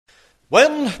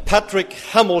When Patrick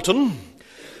Hamilton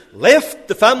left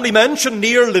the family mansion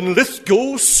near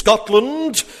Linlithgow,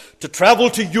 Scotland, to travel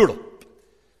to Europe,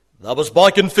 that was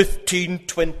back in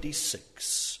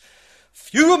 1526.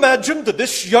 Few imagined that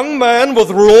this young man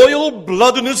with royal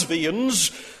blood in his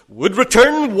veins would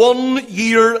return 1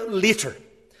 year later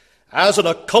as an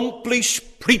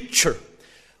accomplished preacher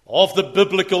of the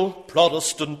biblical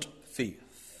Protestant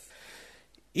faith.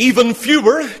 Even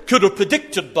fewer could have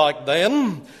predicted back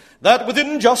then that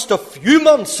within just a few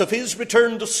months of his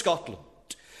return to Scotland,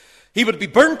 he would be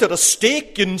burnt at a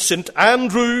stake in St.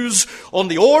 Andrews on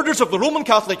the orders of the Roman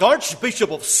Catholic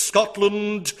Archbishop of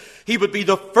Scotland. He would be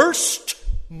the first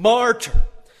martyr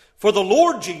for the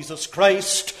Lord Jesus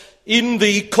Christ in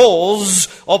the cause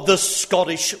of the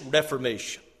Scottish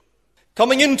Reformation.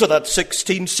 Coming into that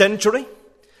 16th century,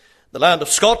 the land of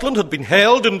Scotland had been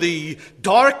held in the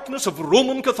darkness of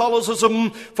Roman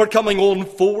Catholicism for coming on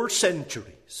 4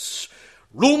 centuries.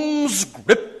 Rome's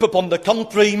grip upon the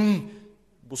country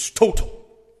was total.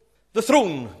 The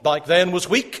throne back then was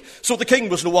weak, so the king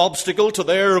was no obstacle to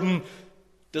their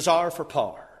desire for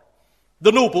power.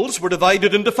 The nobles were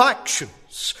divided into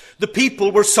factions. The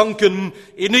people were sunken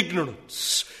in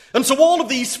ignorance. And so all of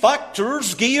these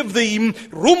factors gave the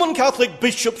Roman Catholic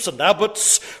bishops and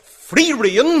abbots free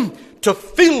rein to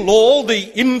fill all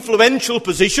the influential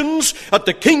positions at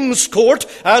the king's court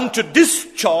and to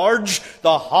discharge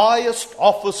the highest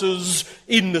offices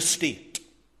in the state.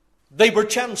 They were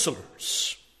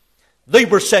chancellors. They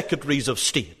were secretaries of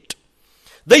state.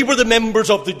 They were the members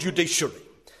of the judiciary.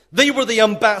 They were the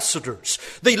ambassadors.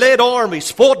 They led armies,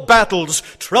 fought battles,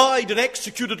 tried and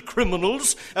executed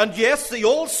criminals, and yes, they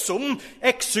also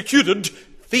executed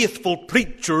faithful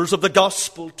preachers of the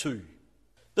gospel too.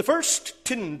 The first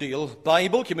Tyndale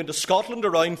Bible came into Scotland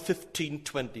around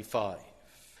 1525,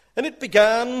 and it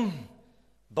began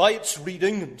by its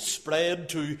reading and spread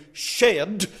to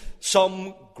shed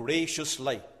some gracious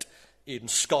light in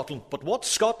Scotland. But what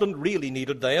Scotland really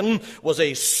needed then was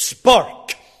a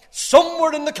spark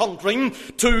somewhere in the country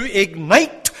to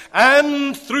ignite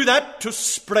and through that to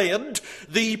spread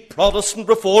the Protestant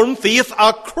Reformed faith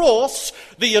across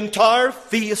the entire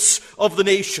face of the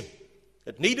nation.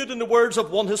 It needed, in the words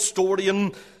of one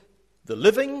historian, the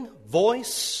living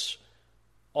voice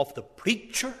of the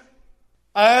preacher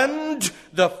and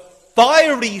the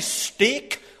fiery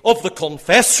stake of the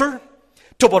confessor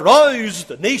to arouse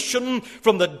the nation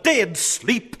from the dead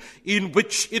sleep in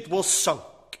which it was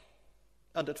sunk.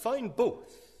 And it found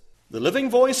both the living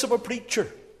voice of a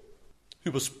preacher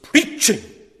who was preaching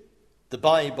the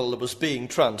Bible that was being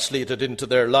translated into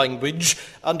their language,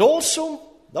 and also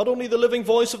not only the living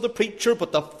voice of the preacher,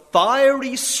 but the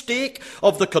fiery stake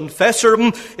of the confessor.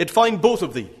 It found both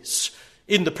of these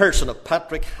in the person of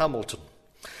Patrick Hamilton.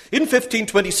 In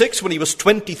 1526, when he was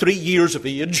 23 years of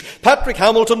age, Patrick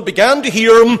Hamilton began to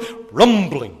hear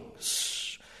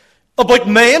rumblings about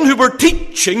men who were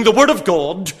teaching the Word of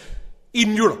God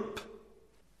in Europe.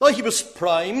 Now, he was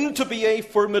primed to be a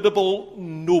formidable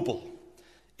noble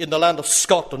in the land of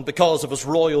Scotland because of his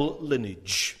royal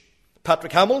lineage.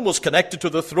 Patrick Hamilton was connected to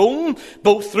the throne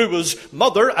both through his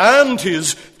mother and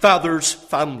his father's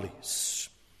families.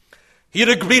 He had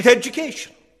a great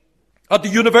education at the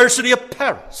University of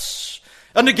Paris.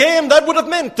 And again, that would have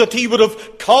meant that he would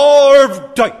have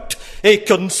carved out a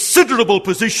considerable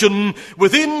position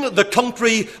within the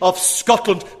country of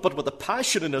Scotland. But with a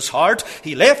passion in his heart,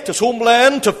 he left his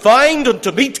homeland to find and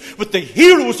to meet with the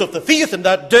heroes of the faith in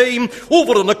that day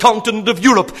over on the continent of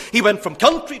Europe. He went from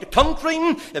country to country,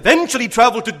 eventually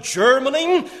travelled to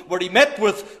Germany, where he met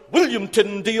with William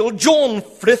Tyndale, John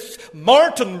Frith,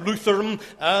 Martin Luther,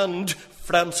 and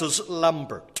Francis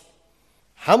Lambert.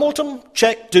 Hamilton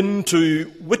checked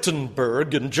into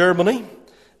Wittenberg in Germany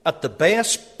at the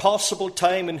best possible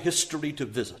time in history to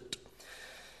visit.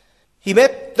 He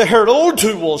met the herald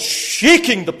who was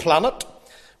shaking the planet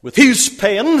with his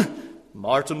pen,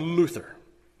 Martin Luther.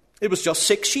 It was just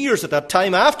 6 years at that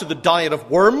time after the Diet of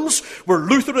Worms, where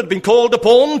Luther had been called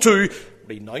upon to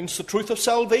renounce the truth of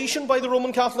salvation by the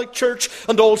Roman Catholic Church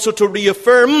and also to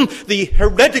reaffirm the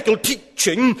heretical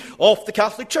teaching of the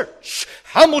Catholic Church.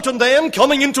 Hamilton then,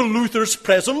 coming into Luther's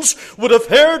presence, would have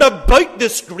heard about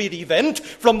this great event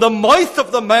from the mouth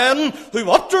of the man who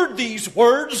uttered these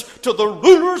words to the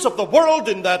rulers of the world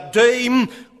in that day,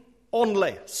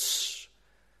 unless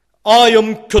I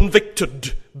am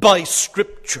convicted by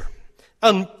Scripture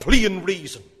and plain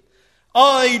reason,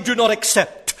 I do not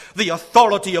accept the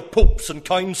authority of popes and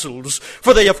councils,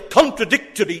 for they have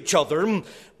contradicted each other.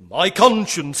 My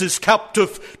conscience is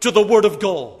captive to the word of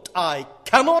God. I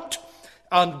cannot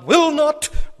and will not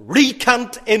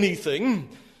recant anything,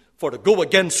 For to go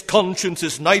against conscience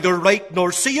is neither right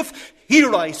nor safe.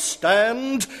 Here I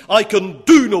stand, I can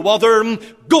do no other.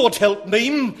 God help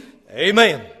me.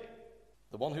 Amen.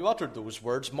 The one who uttered those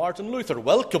words, Martin Luther,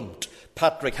 welcomed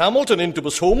Patrick Hamilton into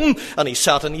his home, and he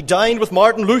sat and he dined with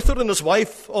Martin Luther and his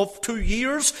wife of 2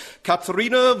 years,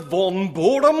 Katharina von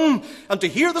Borum, and to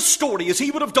hear the story, as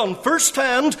he would have done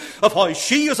firsthand, of how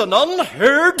she, as a nun,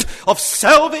 heard of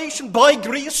salvation by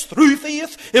grace through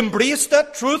faith, embraced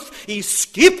that truth,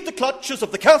 escaped the clutches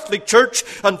of the Catholic Church,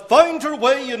 and found her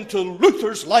way into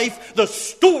Luther's life, the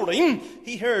story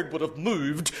he heard would have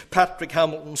moved Patrick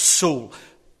Hamilton's soul.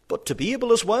 But to be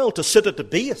able as well to sit at the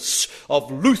base of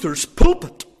Luther's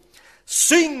pulpit,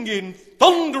 sing in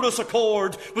thunderous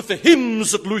accord with the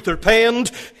hymns that Luther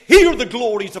penned, hear the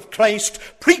glories of Christ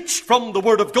preached from the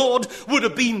Word of God, would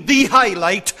have been the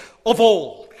highlight of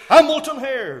all. Hamilton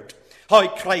heard how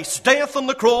Christ's death on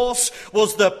the cross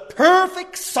was the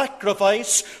perfect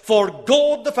sacrifice for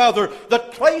God the Father,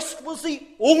 that Christ was the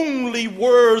only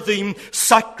worthy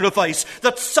sacrifice,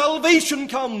 that salvation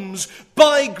comes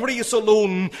by grace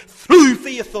alone, through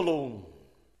faith alone.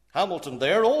 Hamilton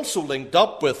there also linked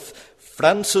up with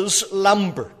Francis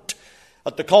Lambert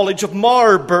at the College of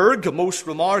Marburg, a most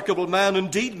remarkable man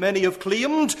indeed. Many have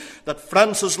claimed that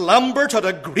Francis Lambert had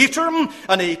a greater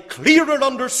and a clearer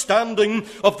understanding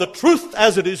of the truth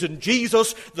as it is in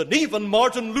Jesus than even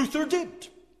Martin Luther did.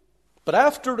 But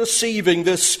after receiving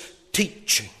this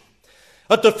teaching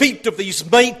at the feet of these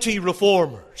mighty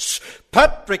reformers,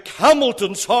 Patrick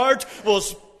Hamilton's heart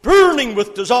was burning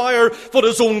with desire for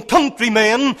his own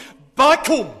countrymen back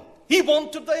home. He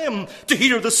wanted them to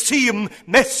hear the same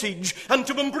message and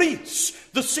to embrace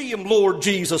the same Lord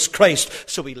Jesus Christ.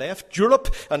 So he left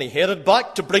Europe and he headed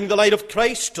back to bring the light of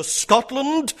Christ to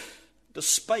Scotland,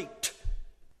 despite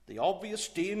the obvious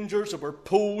dangers that were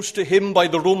posed to him by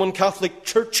the Roman Catholic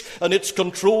Church and its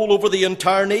control over the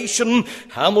entire nation.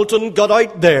 Hamilton got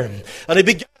out there and he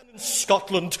began in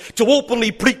Scotland to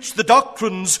openly preach the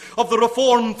doctrines of the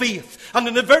Reformed faith. And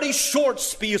in a very short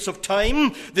space of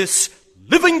time, this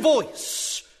living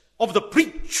voice of the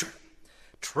preacher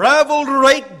travelled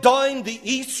right down the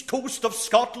east coast of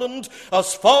Scotland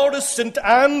as far as St.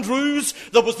 Andrews.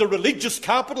 That was the religious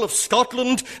capital of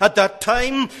Scotland at that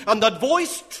time, and that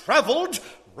voice travelled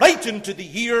right into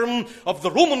the ear of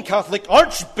the Roman Catholic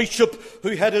Archbishop who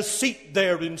had his seat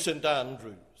there in St.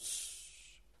 Andrews.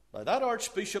 Now that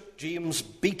Archbishop, James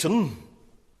Beaton,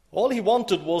 all he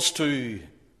wanted was to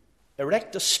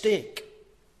erect a stake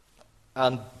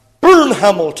and burn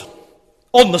Hamilton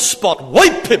on the spot,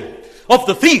 wipe him off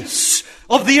the face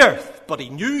of the earth. But he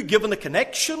knew, given the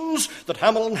connections that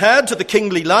Hamilton had to the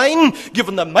kingly line,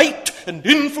 given the might and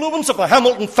influence of the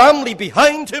Hamilton family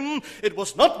behind him, it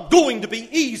was not going to be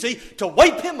easy to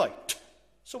wipe him out.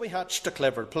 So he hatched a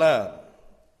clever plan.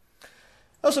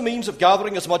 As a means of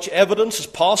gathering as much evidence as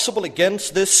possible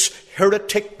against this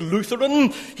heretic Lutheran,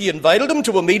 he invited him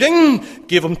to a meeting,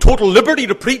 gave him total liberty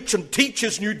to preach and teach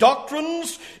his new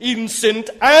doctrines in St.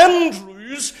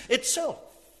 Andrews itself.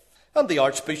 And the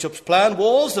Archbishop's plan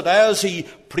was that as he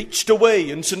preached away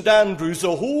in St. Andrews,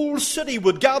 the whole city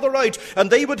would gather out and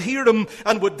they would hear him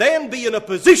and would then be in a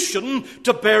position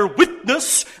to bear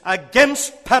witness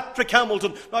against Patrick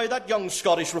Hamilton. Now, that young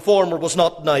Scottish reformer was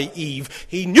not naive.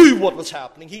 He knew what was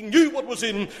happening. He knew what was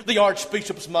in the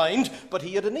Archbishop's mind, but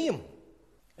he had an aim.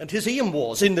 And his aim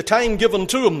was, in the time given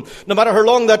to him, no matter how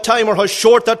long that time or how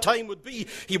short that time would be,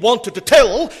 he wanted to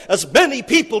tell as many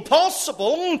people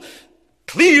possible,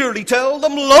 clearly tell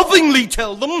them, lovingly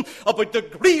tell them about the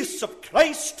grace of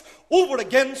Christ over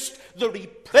against the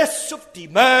repressive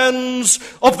demands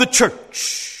of the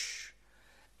church.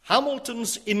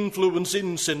 Hamilton's influence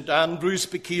in St. Andrews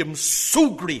became so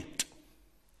great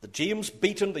that James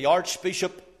Beaton, the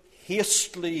Archbishop,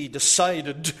 hastily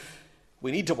decided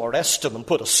we need to arrest him and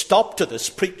put a stop to this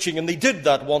preaching, and they did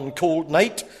that one cold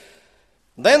night.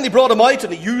 Then they brought him out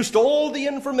and he used all the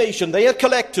information they had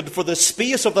collected for the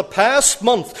space of the past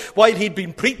month while he'd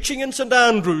been preaching in St.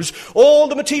 Andrews. All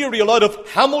the material out of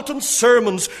Hamilton's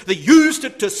sermons. They used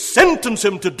it to sentence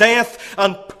him to death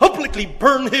and publicly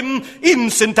burn him in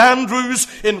St. Andrews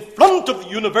in front of the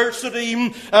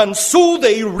university. And so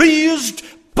they raised,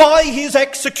 by his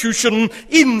execution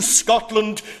in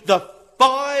Scotland, the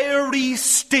fiery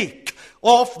stake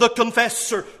of the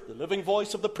confessor. The living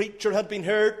voice of the preacher had been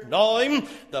heard. Now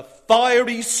the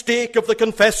fiery stake of the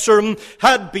confessor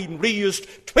had been raised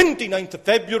 29th of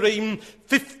February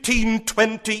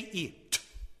 1528.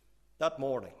 That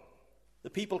morning, the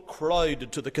people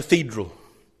crowded to the cathedral.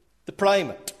 The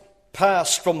primate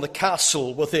passed from the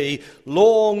castle with a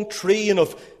long train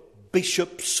of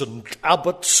bishops and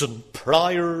abbots and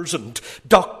priors and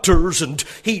doctors, and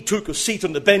he took a seat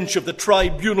on the bench of the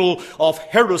tribunal of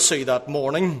heresy that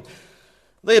morning.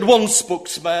 They had one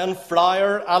spokesman,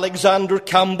 Friar Alexander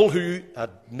Campbell, who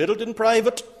admitted in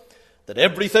private that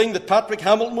everything that Patrick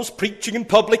Hamilton was preaching in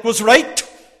public was right.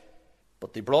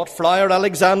 But they brought Friar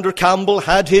Alexander Campbell,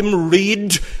 had him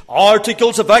read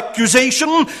articles of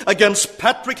accusation against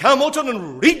Patrick Hamilton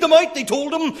and read them out, they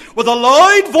told him, with a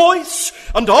loud voice,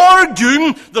 and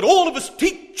arguing that all of his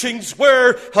teachings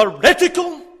were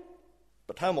heretical.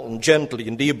 But Hamilton gently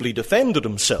and ably defended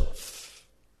himself.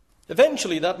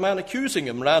 Eventually that man accusing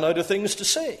him ran out of things to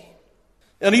say,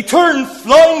 and he turned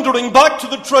floundering back to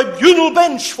the tribunal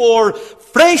bench for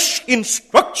fresh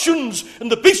instructions.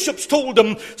 And the bishops told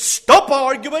him, stop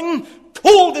arguing,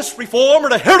 call this reformer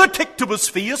a heretic to his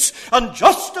face, and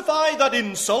justify that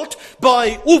insult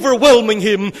by overwhelming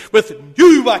him with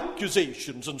new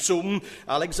accusations. And so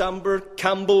Alexander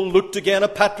Campbell looked again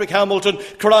at Patrick Hamilton,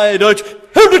 cried out,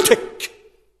 heretic!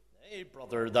 Nay,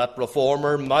 brother, that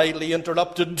reformer mildly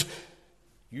interrupted,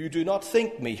 you do not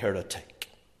think me heretic.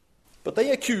 But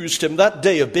they accused him that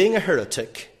day of being a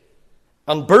heretic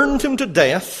and burned him to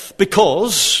death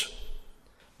because,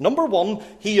 number one,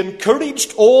 he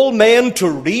encouraged all men to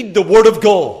read the Word of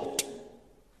God,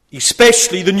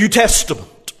 especially the New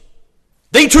Testament.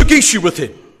 They took issue with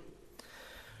him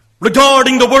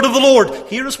regarding the Word of the Lord.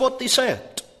 Here is what they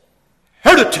said.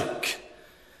 Heretic,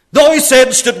 thou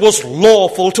saidst it was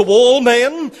lawful to all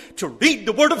men to read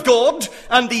the Word of God,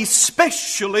 and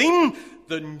especially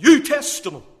the New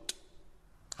Testament.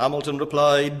 Hamilton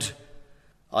replied,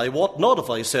 I wot not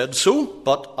if I said so,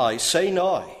 but I say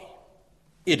now,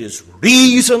 it is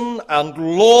reason and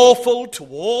lawful to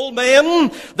all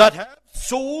men that have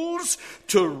souls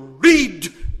to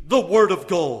read the Word of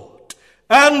God,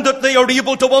 and that they are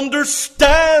able to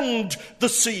understand the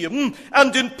same,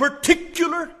 and in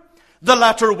particular the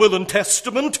latter will and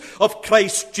testament of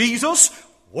Christ Jesus,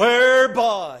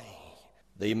 whereby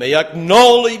they may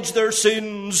acknowledge their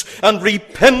sins and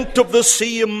repent of the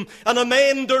same and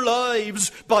amend their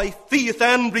lives by faith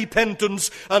and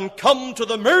repentance and come to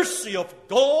the mercy of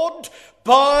God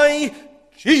by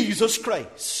Jesus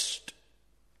Christ.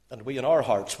 And we in our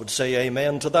hearts would say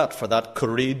amen to that for that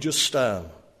courageous stand.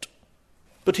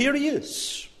 But here he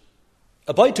is,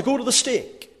 about to go to the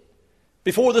stake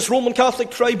before this Roman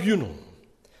Catholic tribunal,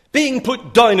 being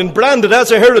put down and branded as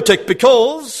a heretic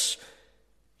because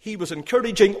he was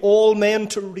encouraging all men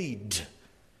to read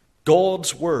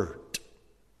God's Word.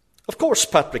 Of course,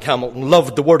 Patrick Hamilton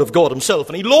loved the Word of God himself,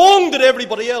 and he longed that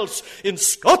everybody else in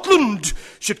Scotland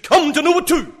should come to know it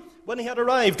too. When he had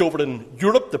arrived over in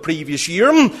Europe the previous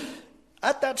year,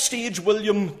 at that stage,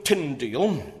 William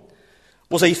Tyndale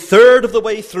was a third of the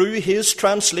way through his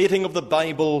translating of the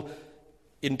Bible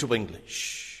into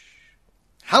English.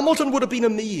 Hamilton would have been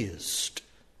amazed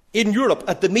in Europe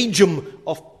at the medium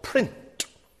of print,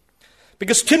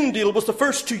 because Tyndale was the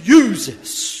first to use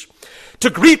this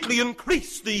to greatly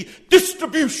increase the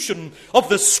distribution of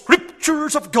the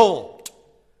Scriptures of God.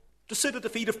 To sit at the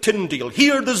feet of Tyndale,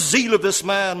 hear the zeal of this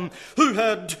man who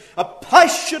had a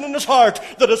passion in his heart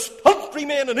that his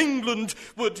countrymen in England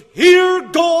would hear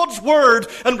God's Word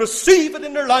and receive it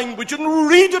in their language and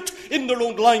read it in their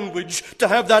own language. To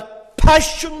have that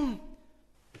passion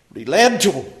led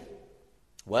to him.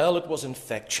 Well, it was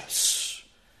infectious.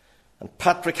 And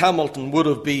Patrick Hamilton would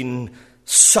have been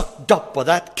sucked up by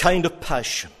that kind of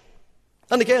passion.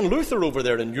 And again, Luther over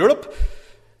there in Europe,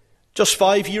 just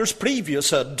 5 years previous,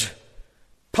 had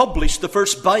published the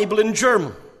first Bible in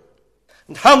German.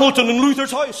 And Hamilton in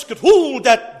Luther's house could hold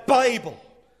that Bible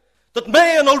that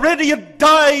man already had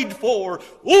died for.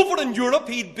 Over in Europe,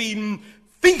 he'd been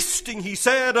feasting, he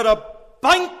said, at a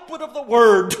banquet of the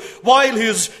Word, while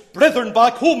his brethren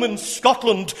back home in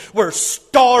Scotland were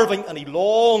starving, and he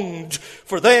longed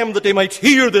for them that they might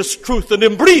hear this truth and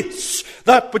embrace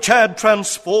that which had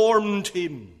transformed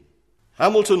him.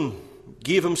 Hamilton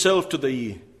gave himself to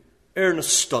the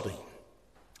earnest study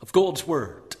of God's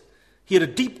Word. He had a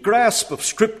deep grasp of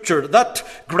Scripture. That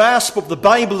grasp of the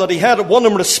Bible that he had won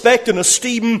him respect and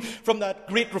esteem from that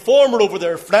great reformer over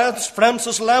there,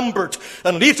 Francis Lambert.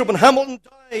 And later when Hamilton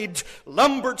died,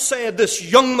 Lambert said, this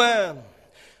young man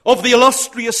of the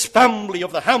illustrious family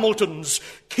of the Hamiltons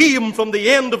came from the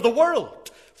end of the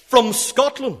world, from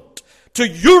Scotland to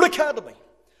your academy,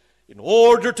 in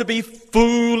order to be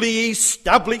fully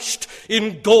established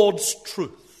in God's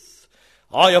truth.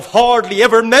 I have hardly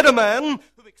ever met a man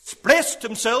expressed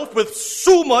himself with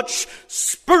so much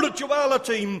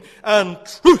spirituality and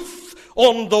truth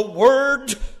on the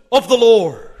Word of the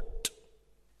Lord.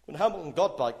 When Hamilton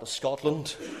got back to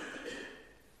Scotland,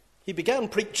 he began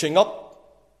preaching up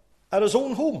at his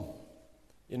own home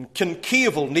in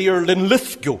Kincavel near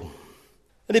Linlithgow.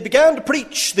 And he began to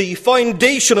preach the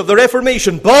foundation of the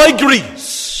Reformation. By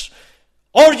grace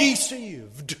are ye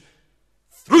saved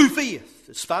through faith.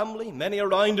 His family, many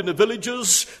around in the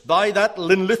villages by that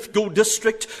Linlithgow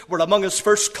district, were among his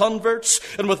first converts.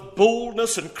 And with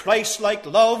boldness and Christ-like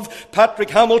love, Patrick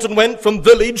Hamilton went from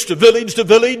village to village to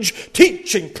village,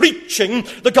 teaching, preaching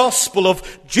the gospel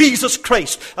of Jesus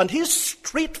Christ. And his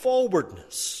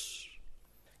straightforwardness,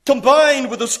 combined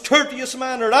with his courteous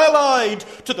manner, allied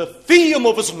to the theme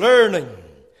of his learning,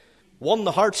 won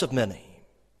the hearts of many.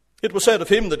 It was said of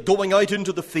him that going out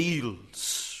into the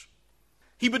fields,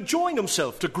 he would join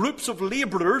himself to groups of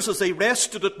labourers as they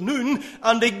rested at noon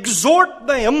and exhort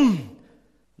them.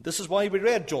 This is why we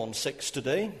read John 6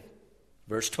 today.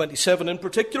 Verse 27 in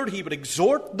particular, he would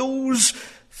exhort those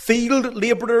field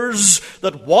labourers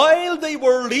that while they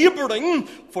were labouring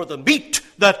for the meat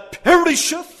that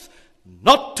perisheth,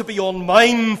 not to be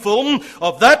unmindful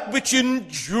of that which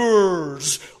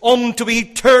endures unto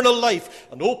eternal life.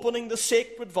 And opening the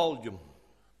sacred volume,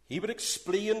 he would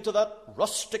explain to that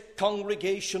rustic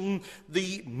congregation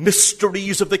the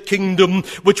mysteries of the kingdom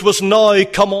which was now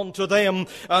come unto them,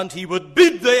 and he would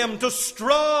bid them to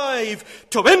strive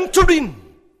to enter in.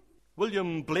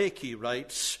 William Blakey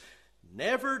writes,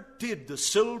 "Never did the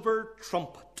silver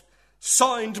trumpet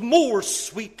sound more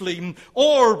sweetly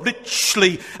or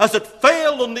richly as it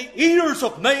fell on the ears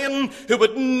of men who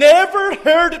had never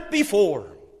heard it before.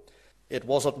 It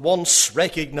was at once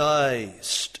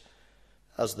recognized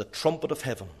as the trumpet of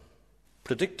heaven."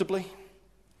 Predictably,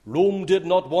 Rome did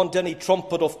not want any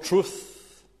trumpet of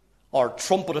truth or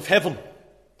trumpet of heaven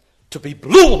to be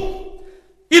blown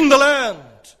in the land.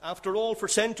 After all, for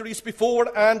centuries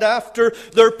before and after,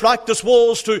 their practice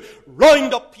was to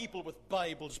round up people with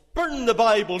Bibles, burn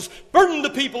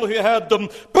the people who had them,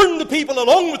 burn the people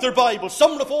along with their Bibles.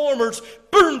 Some reformers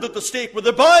burned at the stake with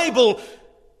their Bible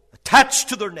attached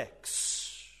to their necks.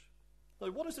 Now,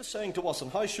 what is this saying to us,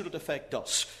 and how should it affect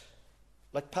us?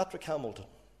 Like Patrick Hamilton,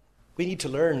 we need to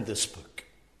learn this book.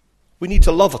 We need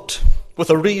to love it with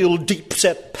a real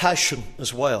deep-set passion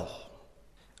as well.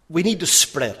 We need to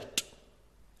spread it.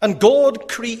 And God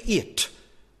create,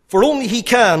 for only He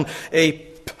can, a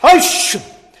passion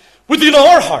within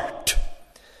our heart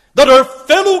that our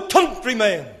fellow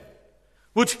countrymen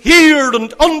would hear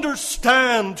and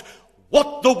understand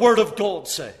what the Word of God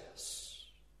says.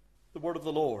 The Word of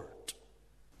the Lord.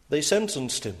 They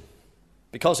sentenced him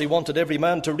because he wanted every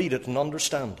man to read it and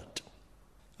understand it.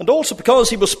 And also because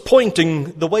he was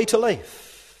pointing the way to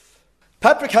life.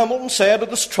 Patrick Hamilton said at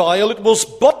his trial it was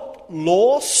but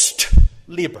lost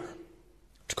labour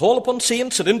to call upon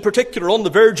saints, and in particular on the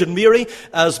Virgin Mary,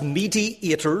 as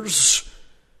mediators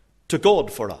to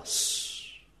God for us.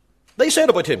 They said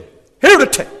about him,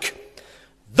 "Heretic,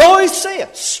 thou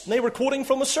sayest," and they were quoting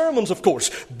from his sermons, of course,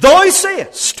 "thou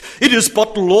sayest, it is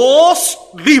but lost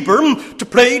labour to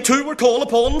pray to or call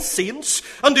upon saints,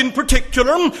 and in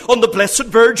particular on the Blessed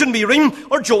Virgin Mary,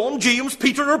 or John, James,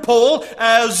 Peter, or Paul,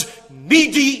 as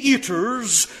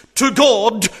mediators to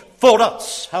God for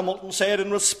us." Hamilton said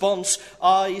in response,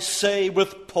 "I say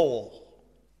with Paul,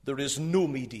 there is no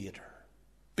mediator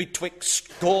betwixt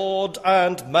God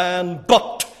and man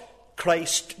but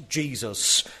Christ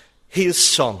Jesus, His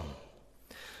Son.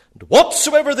 And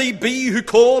whatsoever they be who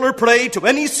call or pray to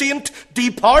any saint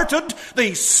departed,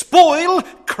 they spoil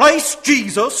Christ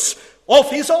Jesus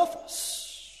of his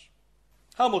office."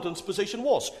 Hamilton's position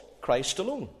was Christ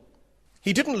alone.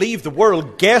 He didn't leave the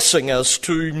world guessing as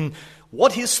to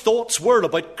what his thoughts were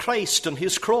about Christ and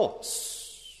his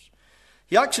cross.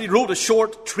 He actually wrote a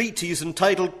short treatise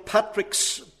entitled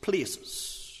Patrick's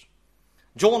Places.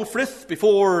 John Frith,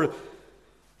 before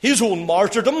his own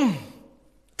martyrdom,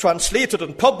 translated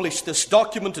and published this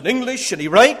document in English, and he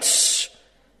writes,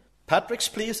 Patrick's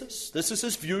Places, this is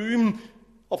his view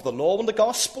of the law and the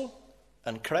gospel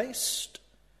and Christ.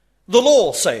 "The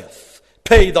law saith,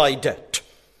 pay thy debt.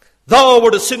 Thou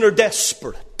art a sinner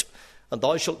desperate, and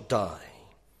thou shalt die.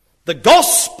 The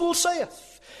gospel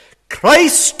saith,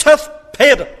 Christ hath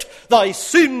paid it. Thy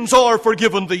sins are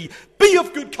forgiven thee. Be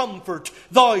of good comfort,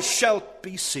 thou shalt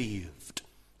be saved.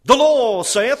 The law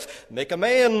saith, make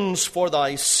amends for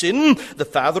thy sin. The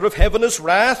Father of heaven is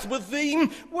wrath with thee.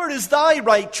 Where is thy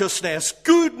righteousness,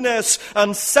 goodness,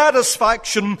 and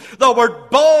satisfaction? Thou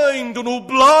art bound and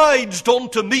obliged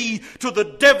unto me, to the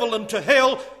devil and to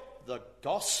hell. The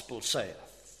gospel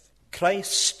saith,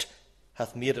 Christ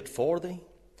hath made it for thee.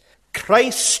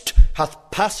 Christ hath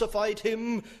pacified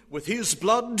him with his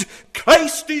blood.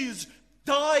 Christ is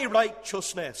thy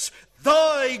righteousness.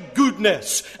 thy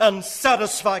goodness and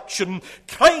satisfaction.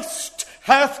 Christ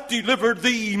hath delivered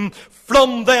thee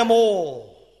from them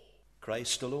all.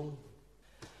 Christ alone.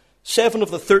 7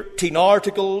 of the 13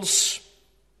 articles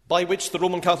by which the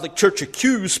Roman Catholic Church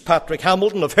accused Patrick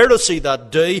Hamilton of heresy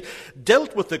that day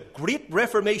dealt with the great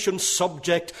Reformation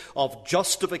subject of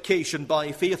justification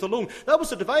by faith alone. That was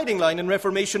the dividing line in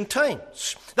Reformation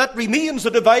times. That remains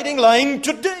the dividing line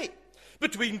today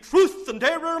between truth and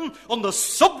error on the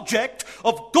subject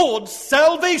of God's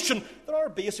salvation. There are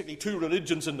basically two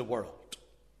religions in the world.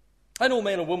 I know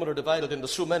men and women are divided into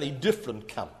so many different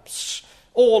camps.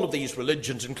 All of these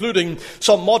religions, including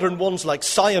some modern ones like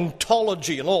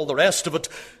Scientology and all the rest of it,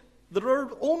 there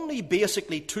are only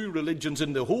basically two religions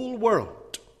in the whole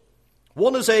world.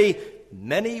 One is a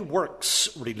many works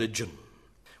religion,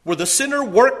 where the sinner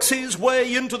works his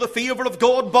way into the favour of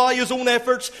God by his own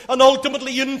efforts and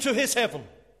ultimately into his heaven.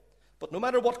 But no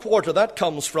matter what quarter that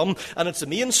comes from, and it's the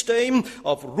mainstay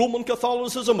of Roman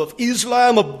Catholicism, of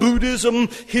Islam, of Buddhism,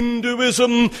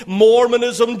 Hinduism,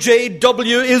 Mormonism,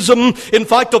 JWism, in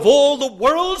fact, of all the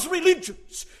world's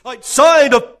religions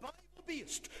outside of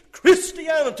Bible-based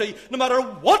Christianity, no matter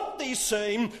what they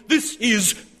say, this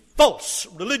is false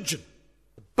religion.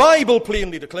 The Bible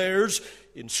plainly declares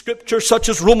in Scripture such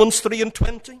as Romans 3 and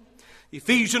 20,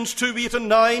 Ephesians 2, 8 and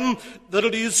 9, that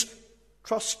it is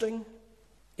trusting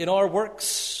in our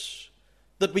works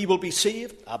that we will be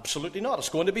saved? Absolutely not. It's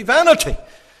going to be vanity.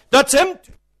 That's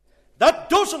empty. That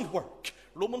doesn't work.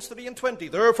 Romans 3 and 20,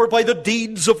 therefore by the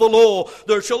deeds of the law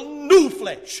there shall no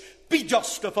flesh be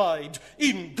justified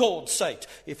in God's sight.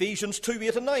 Ephesians 2,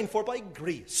 8 and 9, for by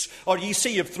grace are ye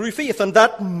saved through faith, and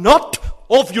that not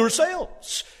of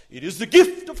yourselves. It is the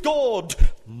gift of God,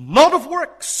 not of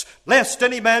works, lest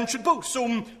any man should boast. So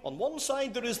on one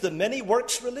side there is the many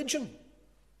works religion,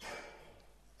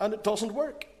 and it doesn't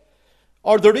work.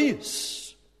 Or there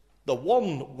is the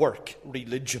one work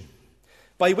religion,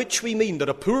 by which we mean that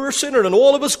a poor sinner in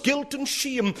all of his guilt and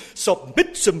shame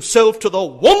submits himself to the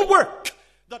one work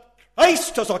that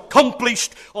Christ has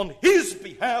accomplished on his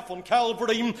behalf on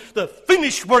Calvary, the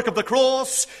finished work of the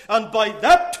cross, and by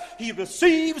that he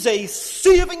receives a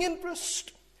saving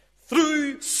interest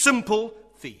through simple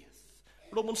faith.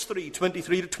 Romans 3,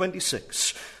 23 to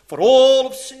 26. For all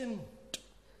have sinned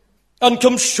and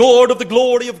come short of the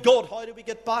glory of God. How do we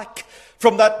get back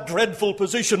from that dreadful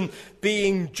position,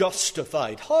 being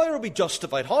justified? How are we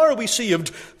justified? How are we saved?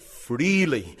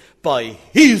 Freely by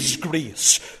his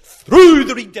grace, through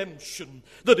the redemption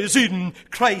that is in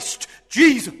Christ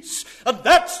Jesus. And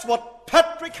that's what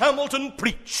Patrick Hamilton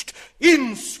preached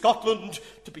in Scotland.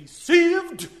 To be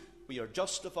saved, we are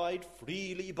justified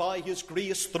freely by his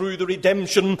grace through the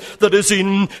redemption that is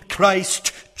in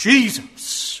Christ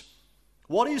Jesus.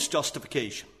 What is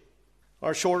justification?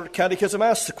 Our shorter catechism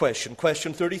asks the question.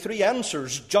 Question 33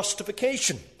 answers,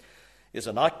 justification is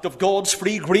an act of God's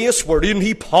free grace wherein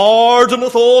he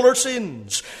pardoneth all our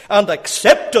sins and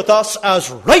accepteth us as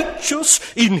righteous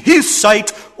in his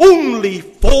sight only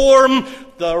for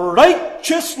the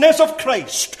righteousness of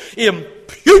Christ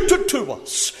imputed to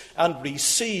us and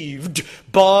received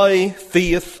by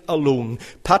faith alone.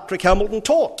 Patrick Hamilton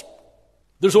taught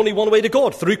there's only one way to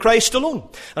God, through Christ alone.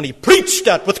 And he preached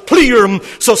that with clear,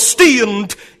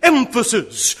 sustained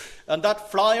emphasis. And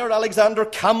that friar, Alexander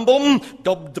Campbell,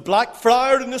 dubbed the Black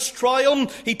Friar in his trial,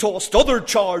 he tossed other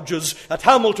charges at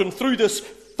Hamilton through this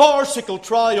farcical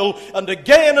trial. And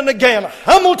again,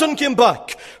 Hamilton came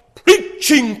back,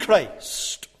 preaching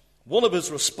Christ. One of his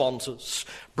responses,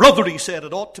 brother, he said,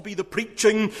 it ought to be the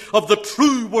preaching of the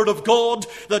true word of God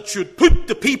that should put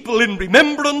the people in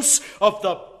remembrance of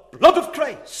the blood of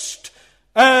Christ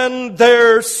and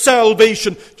their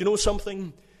salvation. Do you know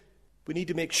something? We need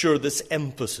to make sure this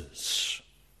emphasis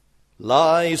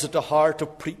lies at the heart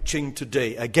of preaching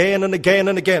today. Again and again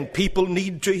and again, people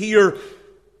need to hear,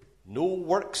 no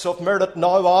works of merit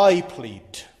now I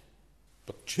plead,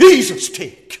 but Jesus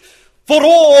take for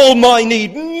all my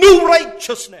need. No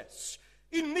righteousness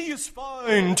in me is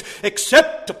found,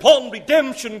 except upon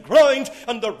redemption ground,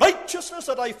 and the righteousness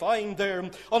that I find there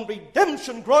on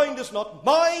redemption ground is not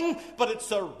mine, but it's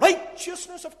the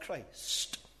righteousness of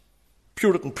Christ.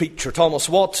 Puritan preacher Thomas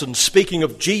Watson, speaking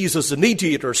of Jesus the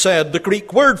mediator, said the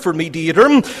Greek word for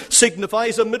mediator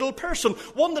signifies a middle person,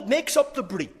 one that makes up the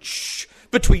breach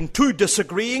between two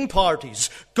disagreeing parties,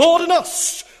 God and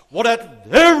us. What at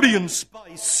variance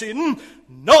by sin,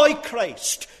 now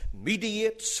Christ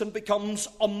mediates and becomes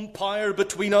umpire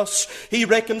between us. He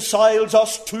reconciles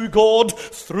us to God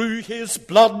through his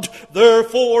blood.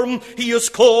 Therefore, he is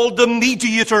called the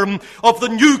mediator of the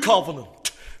new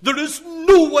covenant. There is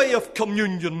no way of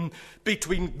communion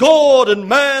between God and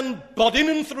man, but in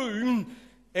and through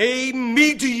a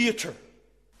mediator.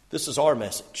 This is our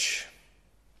message.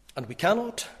 And we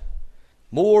cannot,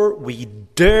 we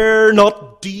dare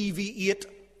not deviate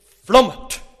from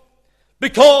it,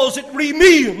 because it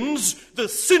remains the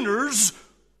sinner's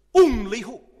only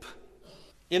hope.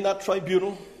 In that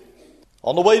tribunal,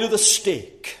 on the way to the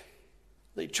stake,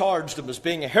 they charged him as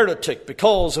being a heretic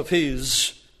because of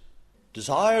his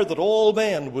desire that all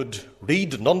men would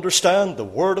read and understand the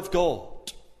Word of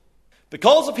God.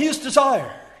 Because of his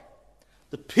desire,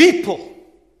 the people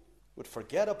would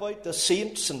forget about the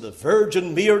saints and the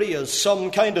Virgin Mary as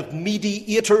some kind of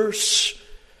mediators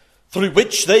through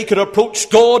which they could approach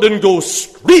God and go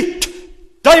straight,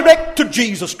 direct to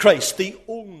Jesus Christ, the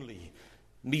only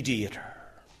mediator.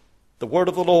 The word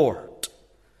of the Lord,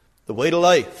 the way to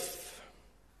life.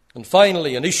 And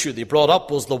finally, an issue they brought up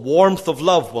was the warmth of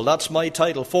love. Well, that's my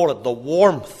title for it, the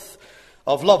warmth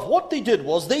of love. What they did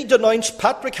was they denounced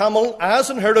Patrick Hamilton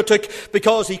as an heretic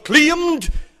because he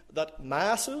claimed that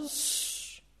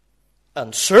masses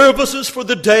and services for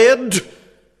the dead,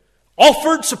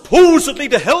 offered supposedly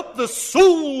to help the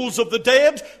souls of the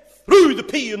dead through the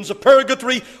pains of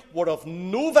purgatory, were of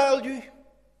no value,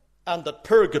 and that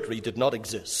purgatory did not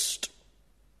exist.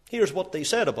 Here's what they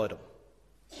said about him.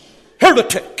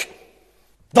 Heretic,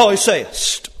 thou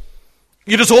sayest,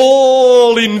 it is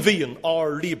all in vain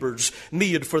our labours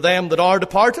made for them that are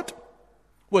departed.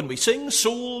 When we sing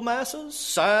soul masses,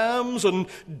 psalms and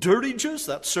dirges,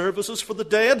 that's services for the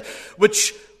dead,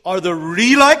 which are the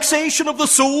relaxation of the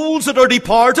souls that are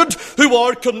departed, who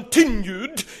are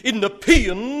continued in the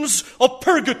pains of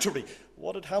purgatory.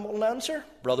 What did Hamilton answer?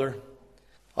 Brother,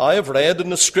 I have read in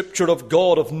the Scripture of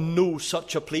God of no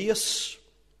such a place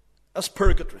as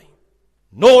purgatory,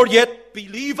 nor yet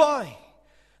believe I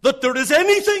that there is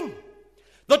anything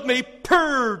that may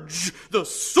purge the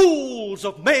souls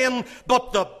of men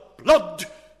but the blood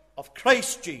of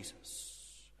Christ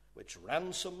Jesus, which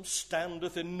ransom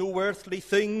standeth in no earthly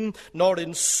thing, nor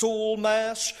in soul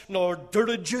mass, nor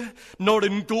dirge, nor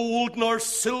in gold, nor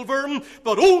silver,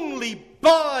 but only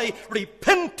by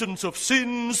repentance of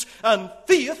sins and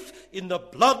faith in the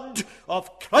blood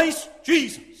of Christ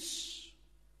Jesus.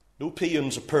 No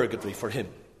paeans of purgatory for him.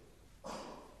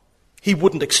 He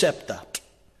wouldn't accept that,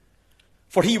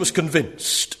 for he was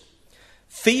convinced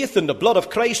faith in the blood of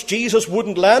Christ Jesus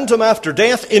wouldn't land him after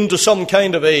death into some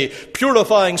kind of a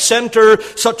purifying centre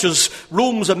such as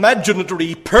Rome's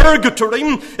imaginary purgatory.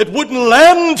 It wouldn't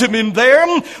land him in there,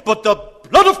 but the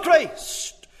blood of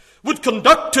Christ would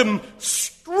conduct him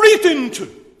straight into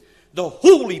the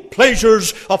holy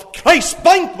pleasures of Christ's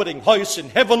banqueting house in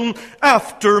heaven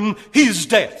after his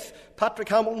death. Patrick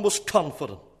Hamilton was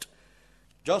confident,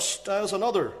 just as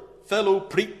another fellow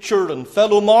preacher and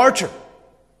fellow martyr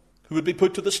who would be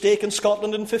put to the stake in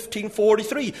Scotland in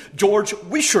 1543. George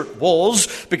Wishart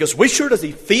was, because Wishart, as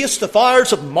he faced the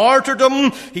fires of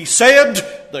martyrdom, he said,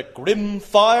 the grim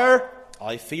fire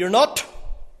I fear not.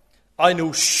 I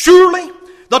know surely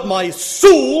that my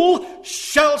soul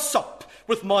shall sup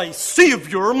with my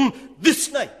Saviour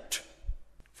this night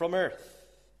from earth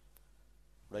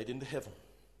right into heaven.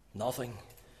 Nothing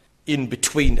in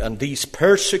between. And these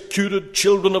persecuted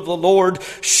children of the Lord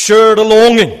shared a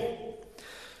longing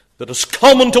that is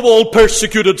common to all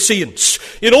persecuted saints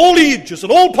in all ages,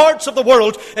 in all parts of the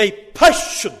world, a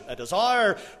passion, a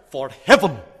desire for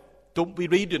heaven. Don't we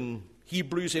read in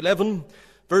Hebrews 11,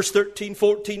 verse 13,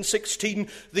 14, 16,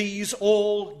 these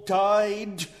all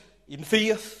died in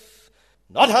faith,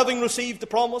 not having received the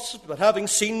promise, but having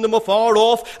seen them afar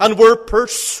off, and were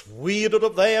persuaded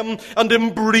of them, and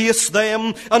embraced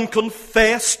them, and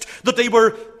confessed that they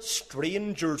were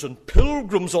strangers and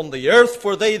pilgrims on the earth.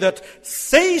 For they that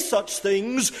say such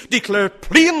things declare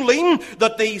plainly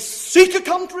that they seek a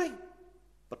country,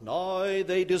 but now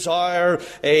they desire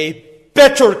a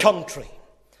better country,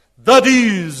 that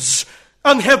is,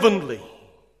 an heavenly.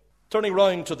 Turning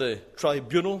round to the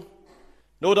tribunal,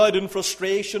 no doubt in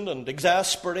frustration and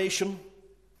exasperation,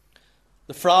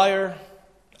 the friar,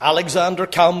 Alexander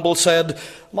Campbell, said,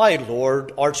 my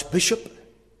Lord Archbishop,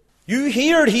 you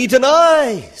hear he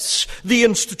denies the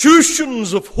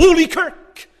institutions of Holy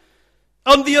Kirk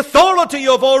and the authority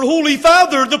of our Holy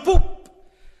Father, the Pope.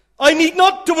 I need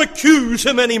not to accuse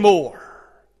him anymore.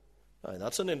 Now,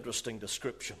 that's an interesting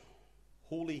description.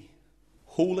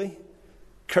 Holy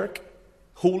Kirk,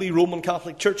 Holy Roman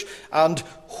Catholic Church, and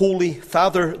Holy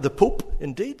Father the Pope,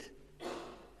 indeed.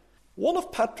 One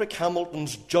of Patrick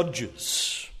Hamilton's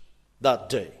judges that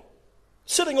day,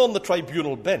 sitting on the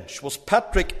tribunal bench, was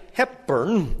Patrick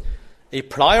Hepburn, a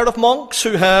prior of monks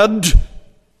who had,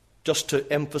 just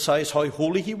to emphasize how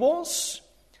holy he was,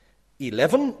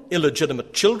 11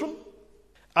 illegitimate children,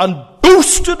 and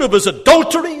boasted of his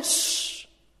adulteries,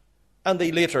 and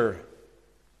they later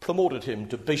promoted him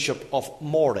to Bishop of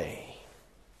Moray.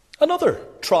 Another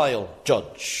trial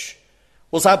judge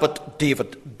was Abbot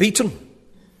David Beaton,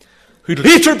 who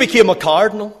later became a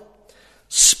cardinal,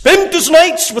 spent his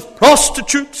nights with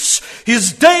prostitutes,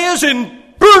 his days in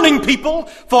burning people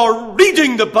for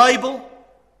reading the Bible.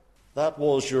 That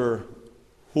was your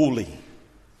holy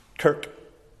Kirk.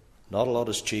 Not a lot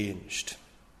has changed.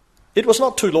 It was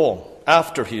not too long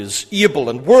after his able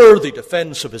and worthy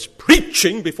defence of his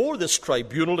preaching before this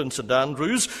tribunal in St.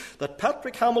 Andrews that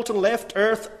Patrick Hamilton left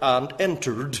earth and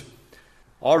entered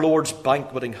our Lord's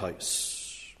banqueting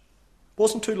house. It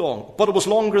wasn't too long, but it was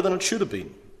longer than it should have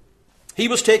been. He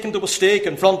was taken to a stake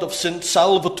in front of St.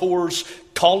 Salvator's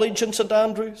College in St.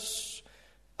 Andrews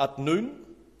at noon.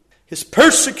 His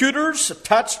persecutors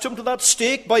attached him to that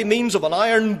stake by means of an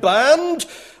iron band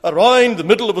around the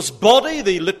middle of his body.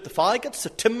 They lit the faggots, the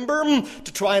timber,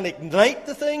 to try and ignite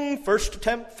the thing. First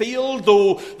attempt failed,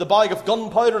 though the bag of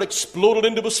gunpowder exploded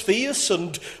into his face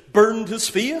and burned his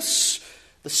face.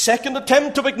 The second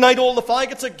attempt to ignite all the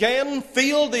faggots again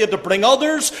failed. They had to bring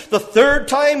others. The third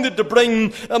time they had to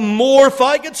bring more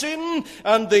faggots in,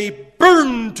 and they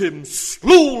burned him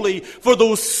slowly for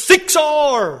those 6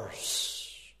 hours.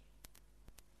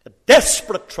 A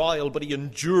desperate trial, but he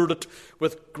endured it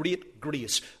with great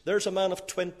grace. There's a man of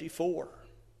 24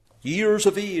 years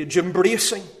of age,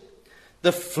 embracing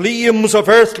the flames of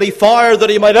earthly fire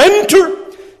that he might enter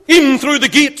in through the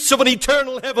gates of an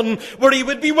eternal heaven, where he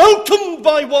would be welcomed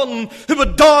by one who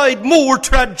had died more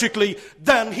tragically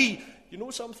than he. You know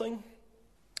something?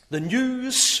 The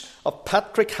news of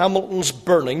Patrick Hamilton's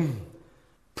burning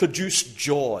produced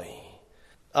joy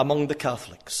among the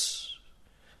Catholics.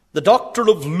 The doctor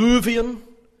of Louvain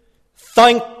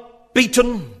thanked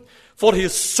Beaton for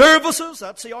his services,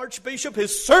 that's the Archbishop,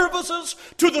 his services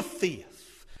to the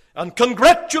faith, and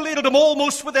congratulated him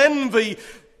almost with envy,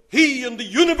 he and the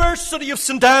University of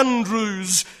St.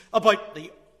 Andrews, about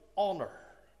the honour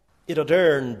it had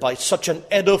earned by such an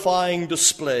edifying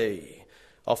display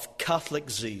of Catholic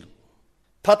zeal.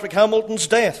 Patrick Hamilton's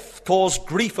death caused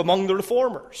grief among the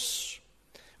reformers.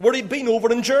 Where he'd been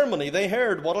over in Germany, they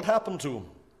heard what had happened to him.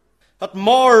 At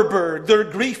Marburg, their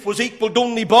grief was equalled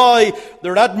only by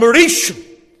their admiration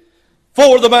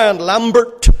for the man.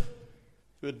 Lambert,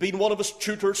 who had been one of his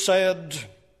tutors, said,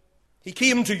 "He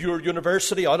came to your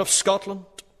university out of Scotland,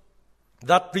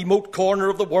 that remote corner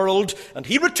of the world, and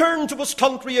he returned to his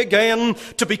country again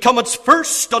to become its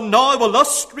first and now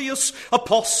illustrious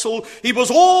apostle. He was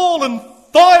all in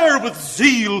fire with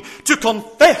zeal to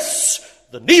confess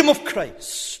the name of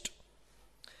Christ.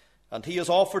 And he has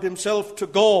offered himself to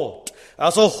God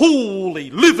as a holy,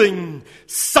 living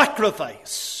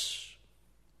sacrifice."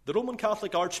 The Roman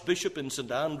Catholic Archbishop in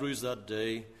St. Andrews that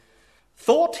day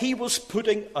thought he was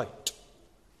putting out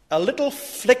a little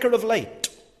flicker of light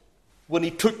when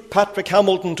he took Patrick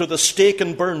Hamilton to the stake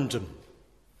and burned him.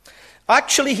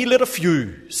 Actually, he lit a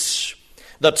fuse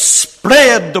that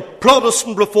spread the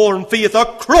Protestant Reformed faith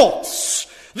across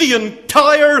the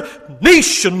entire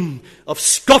nation of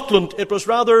Scotland. It was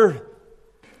rather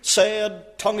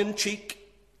said, tongue-in-cheek,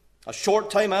 a short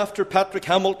time after Patrick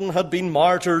Hamilton had been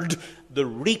martyred, the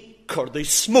reek or the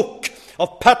smoke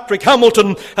of Patrick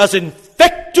Hamilton has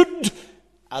infected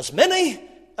as many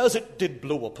as it did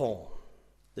blow upon.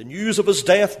 The news of his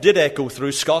death did echo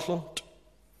through Scotland.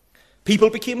 People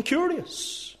became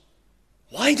curious.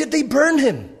 Why did they burn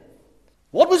him?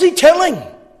 What was he telling?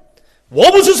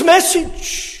 What was his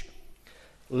message?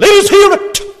 Let us hear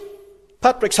it.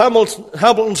 Patrick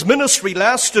Hamilton's ministry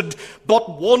lasted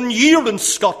but 1 year in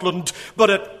Scotland, but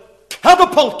it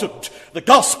catapulted the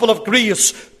gospel of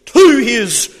grace to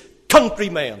his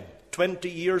countrymen. 20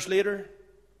 years later,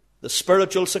 the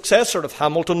spiritual successor of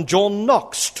Hamilton, John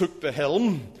Knox, took the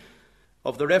helm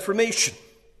of the Reformation.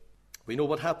 We know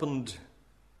what happened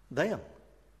then.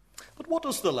 But what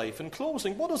does the life, in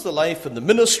closing, what does the life and the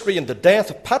ministry and the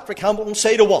death of Patrick Hamilton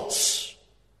say to us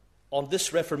on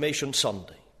this Reformation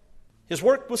Sunday? His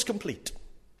work was complete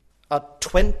at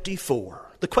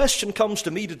 24. The question comes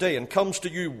to me today and comes to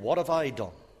you, what have I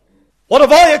done? What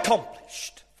have I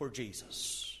accomplished for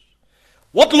Jesus?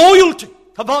 What loyalty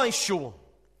have I shown?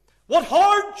 What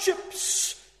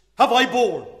hardships have I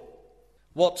borne?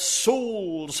 What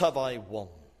souls have I won?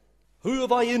 Who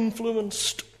have I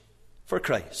influenced for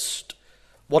Christ?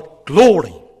 What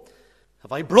glory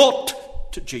have I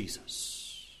brought to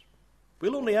Jesus?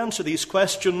 We'll only answer these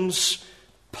questions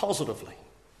positively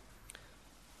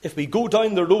if we go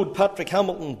down the road Patrick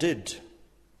Hamilton did,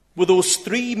 with those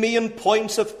 3 main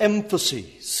points of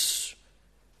emphasis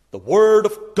The Word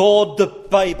of God, the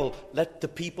Bible, let the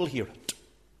people hear it.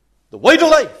 The way to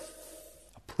life,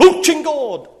 approaching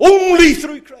God only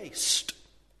through Christ,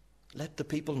 let the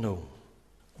people know.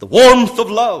 The warmth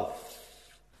of love,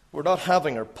 we're not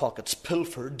having our pockets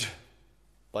pilfered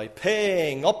by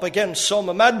paying up against some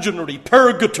imaginary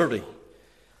purgatory.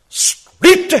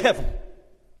 Straight to heaven,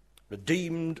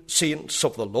 redeemed saints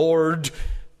of the Lord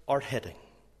are heading.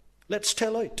 Let's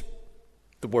tell out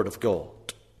the Word of God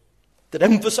that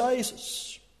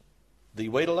emphasizes the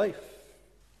way to life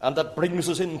and that brings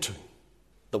us into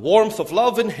the warmth of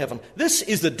love in heaven. This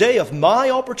is the day of my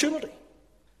opportunity.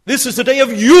 This is the day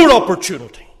of your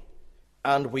opportunity.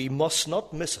 And we must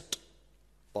not miss it,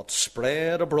 but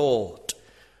spread abroad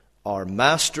our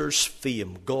Master's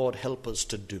fame. God help us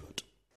to do it.